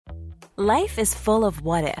Life is full of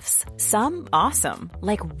what-ifs. Some awesome,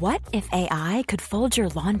 like what if AI could fold your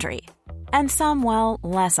laundry? And some, well,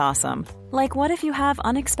 less awesome, like what if you have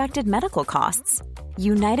unexpected medical costs?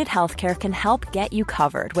 United Healthcare can help get you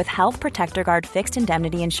covered with Health Protector Guard fixed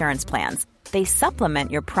indemnity insurance plans. They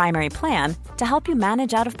supplement your primary plan to help you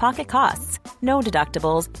manage out-of-pocket costs. No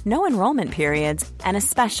deductibles, no enrollment periods, and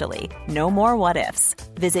especially no more what-ifs.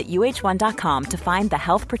 Visit uh1.com to find the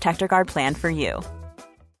Health Protector Guard plan for you.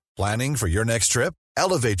 Planning for your next trip?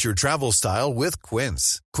 Elevate your travel style with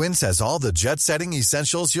Quince. Quince has all the jet-setting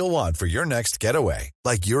essentials you'll want for your next getaway,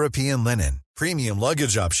 like European linen, premium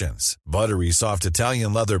luggage options, buttery soft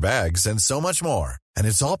Italian leather bags, and so much more. And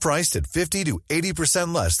it's all priced at 50 to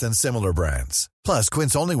 80% less than similar brands. Plus,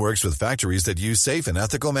 Quince only works with factories that use safe and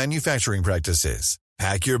ethical manufacturing practices.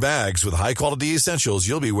 Pack your bags with high-quality essentials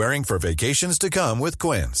you'll be wearing for vacations to come with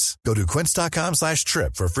Quince. Go to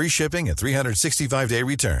quince.com/trip for free shipping and 365-day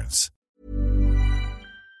returns.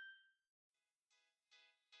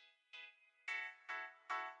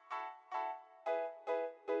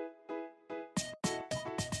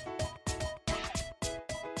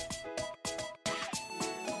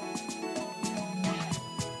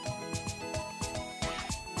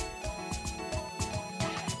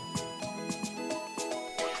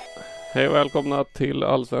 Hej och välkomna till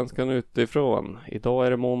Allsvenskan utifrån. Idag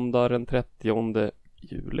är det måndag den 30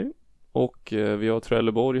 juli och vi har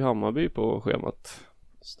Trelleborg-Hammarby på schemat.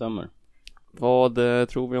 Stämmer. Vad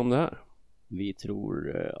tror vi om det här? Vi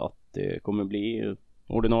tror att det kommer bli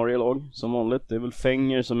ordinarie lag som vanligt. Det är väl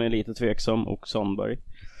Fänger som är lite tveksam och Sandberg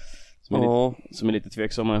som är lite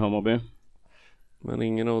tveksamma i Hammarby. Men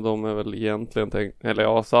ingen av dem är väl egentligen tänkt... Eller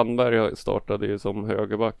ja, Sandberg startade ju som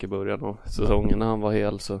högerback i början av säsongen när han var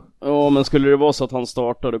hel så... Ja, men skulle det vara så att han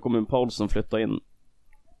startade kommer Paulsen flytta in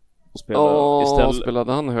och spela istället.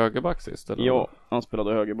 Spelade han högerback sist? Eller? Ja, han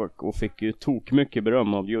spelade högerback och fick ju tok mycket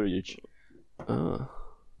beröm av Djurdjic.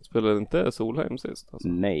 Spelade inte Solheim sist? Alltså?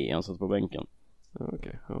 Nej, han satt på bänken.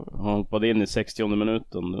 Okay. Han hoppade in i 60:e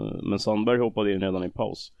minuten, men Sandberg hoppade in redan i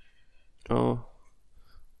paus. Ja,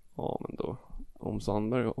 men då... Om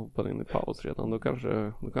Sandberg hoppade in i paus redan då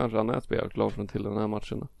kanske han är spelklar till den här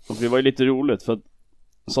matchen. Och det var ju lite roligt för att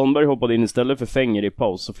Sandberg hoppade in istället för Fänger i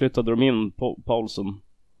paus. Så flyttade de in Paulsen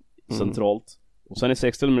centralt. Och sen i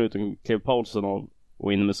 60 minuten klev Paulsen av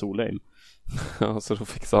och in med Solheim. Ja, så då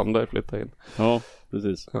fick Sandberg flytta in. Ja,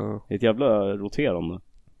 precis. Ja. Ett jävla roterande.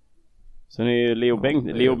 Sen är ju Leo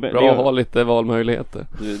bra att ha lite valmöjligheter.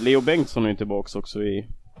 Leo Bengtsson är ju tillbaka också i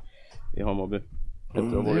Hammarby. Det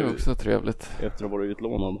är också trevligt. Efter att ha varit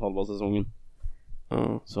utlånad halva säsongen.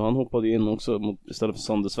 Så han hoppade in också istället för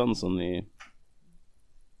Sander Svensson i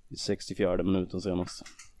 64 minuten senast.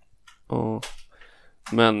 Ja.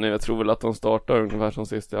 Men jag tror väl att de startar ungefär som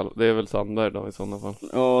sist. Det är väl Sandberg då i sådana fall.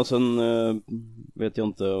 Ja, sen vet jag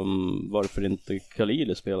inte varför inte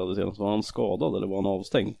Khalili spelade senast. Var han skadad eller var han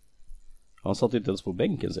avstängd? Han satt inte ens på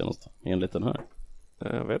bänken senast enligt den här.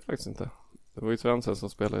 Jag vet faktiskt inte. Det var ju Svensson som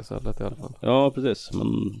spelade istället i alla fall. Ja, precis. Men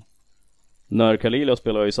när Khalili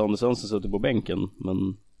spelade ju Sander Svensson suttit på bänken.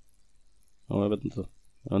 Men ja, jag vet inte.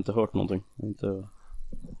 Jag har inte hört någonting.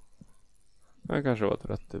 Han kanske var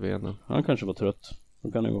trött i benen. Han kanske var trött.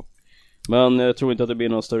 Då kan det gå. Men jag tror inte att det blir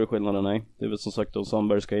några större skillnader, nej. Det är väl som sagt om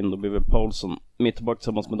Sandberg ska in, då blir väl Paulsson mittback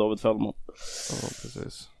tillsammans med David Fällman. Ja,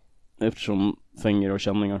 precis. Eftersom Fänger och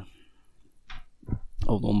känningar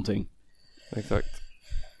av någonting. Exakt.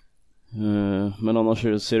 Men annars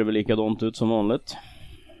ser det väl likadant ut som vanligt.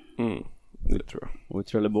 Det tror jag. Och i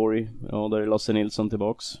Trelleborg, ja, där är Lasse Nilsson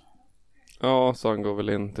tillbaks. Ja, så han går väl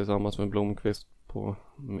in tillsammans med Blomqvist på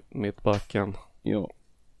mittbacken. Ja,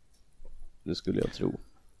 det skulle jag tro.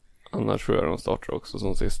 Annars tror jag de startar också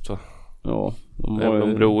som sist, va? Ja, de har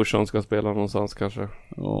ju... bror som ska spela någonstans kanske.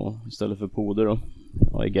 Ja, istället för Poder då,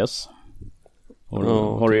 I guess.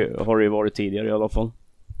 Har det varit tidigare i alla fall.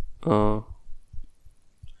 Ja.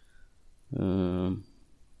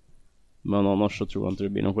 Men annars så tror jag inte det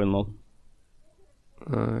blir någon skillnad.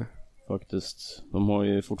 Nej. Faktiskt. De har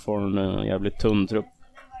ju fortfarande en jävligt tunn trupp.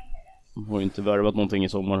 De har ju inte värvat någonting i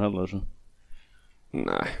sommar heller så.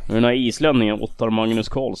 Nej. Den här islänningen, Ottar Magnus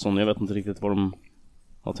Karlsson, jag vet inte riktigt vad de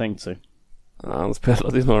har tänkt sig. Ja, han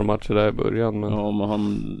spelade i några matcher där i början, men... Ja, men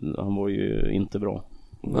han var ju inte bra.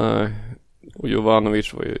 Nej. Och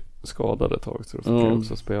Jovanovic var ju skadad ett tag, så då fick jag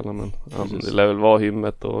också spela. Men det lär väl vara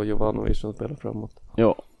Hymmet och Jovanovic som spelar framåt.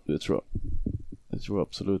 Ja, det tror jag. Det tror jag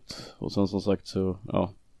absolut. Och sen som sagt så,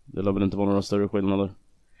 ja, det lär väl inte vara några större skillnader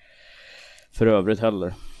för övrigt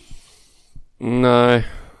heller. Nej.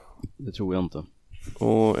 Det tror jag inte.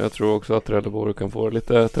 Och jag tror också att Trelleborg kan få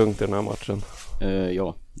lite tungt i den här matchen.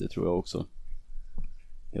 Ja, det tror jag också.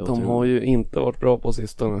 De har ju inte varit bra på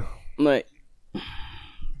sistone. Nej,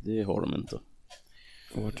 det har de inte.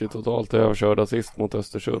 De var ju totalt överkörda sist mot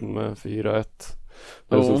Östersund med 4-1.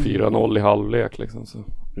 Det var så 4-0 i halvlek liksom så.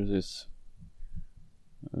 Precis.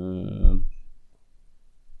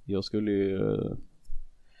 Jag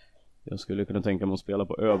skulle kunna tänka mig att spela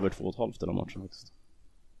på över 2,5 den matchen faktiskt.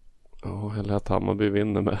 Ja, eller att Hammarby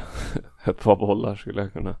vinner med ett par bollar skulle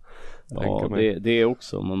jag kunna tänka mig. Det är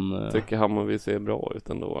också, men tycker Hammarby ser bra ut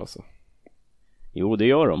ändå alltså. Jo, det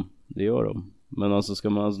gör de. Men alltså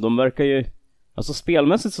de verkar ju, alltså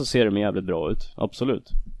spelmässigt så ser de jävligt bra ut, absolut.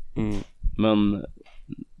 Men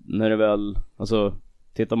när det väl, alltså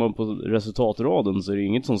tittar man på resultatraden så är det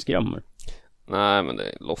inget som skrämmer. Nej, men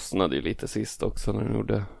det lossnade ju lite sist också när de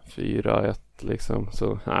gjorde 4-1 liksom.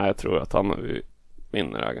 Så nej, jag tror att Hammarby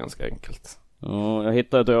vinner det här ganska enkelt. Ja, jag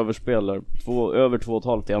hittade ett överspel där. Över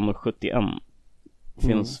 2,5 till 1,71.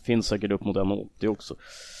 Finns säkert upp mot 1,80 också.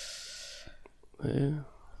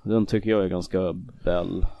 Den tycker jag är ganska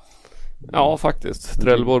väl. Ja, faktiskt.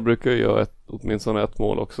 Trelleborg brukar ju göra åtminstone ett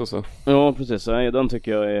mål också så. Ja, precis. Nej, den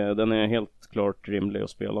tycker jag den är helt klart rimlig att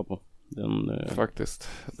spela på. Faktiskt,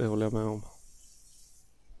 det håller jag med om.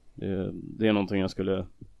 Det är någonting jag skulle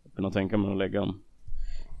kunna tänka mig att lägga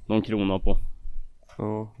någon krona på.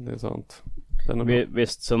 Ja, det är sant.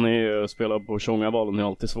 Visst, sen är ju spela på Tjångavallen är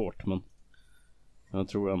alltid svårt, men jag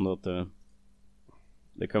tror ändå att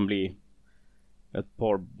det kan bli ett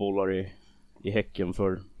par bollar i häcken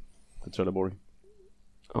för Trelleborg.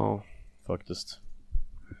 Ja, faktiskt.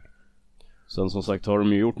 Sen som sagt har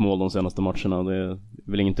de ju gjort mål de senaste matcherna. Det är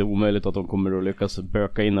väl inte omöjligt att de kommer att lyckas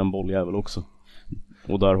böka in en bolljävel också.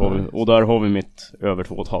 Och där har vi mitt över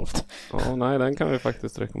 2,5. Ja, nej, den kan vi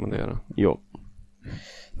faktiskt rekommendera. Ja,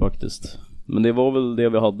 faktiskt. Men det var väl det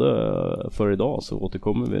vi hade för idag. Så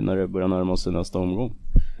återkommer vi när det börjar närma sig nästa omgång.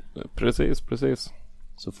 Precis.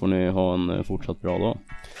 Så får ni ha en fortsatt bra dag.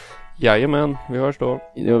 Jajamän, vi hörs då.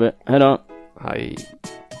 Det gör vi. Hej då. Hej.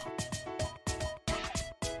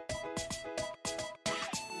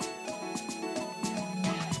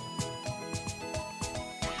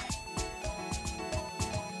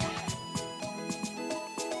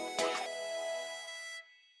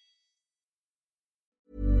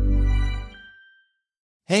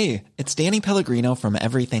 Hey, it's Danny Pellegrino from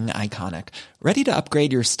Everything Iconic. Ready to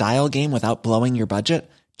upgrade your style game without blowing your budget?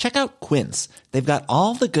 Check out Quince. They've got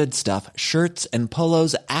all the good stuff, shirts and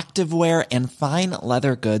polos, activewear, and fine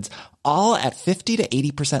leather goods, all at 50 to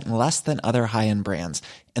 80% less than other high-end brands.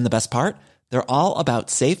 And the best part? They're all about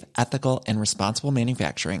safe, ethical, and responsible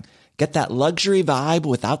manufacturing. Get that luxury vibe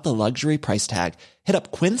without the luxury price tag. Hit up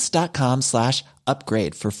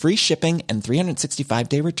quince.com/upgrade for free shipping and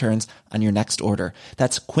 365-day returns on your next order.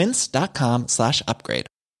 That's quince.com/upgrade.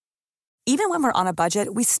 Even when we're on a budget,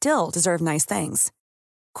 we still deserve nice things.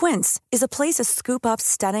 Quince is a place to scoop up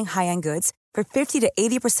stunning high-end goods for 50 to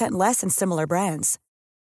 80% less than similar brands.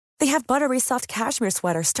 They have buttery soft cashmere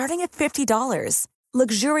sweaters starting at $50,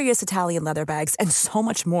 luxurious Italian leather bags, and so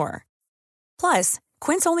much more. Plus,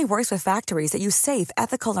 Quince only works with factories that use safe,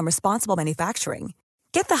 ethical, and responsible manufacturing.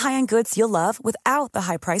 Get the high-end goods you'll love without the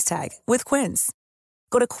high price tag with Quince.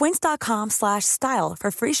 Go to quince.com/style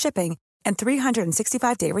for free shipping and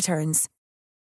 365-day returns.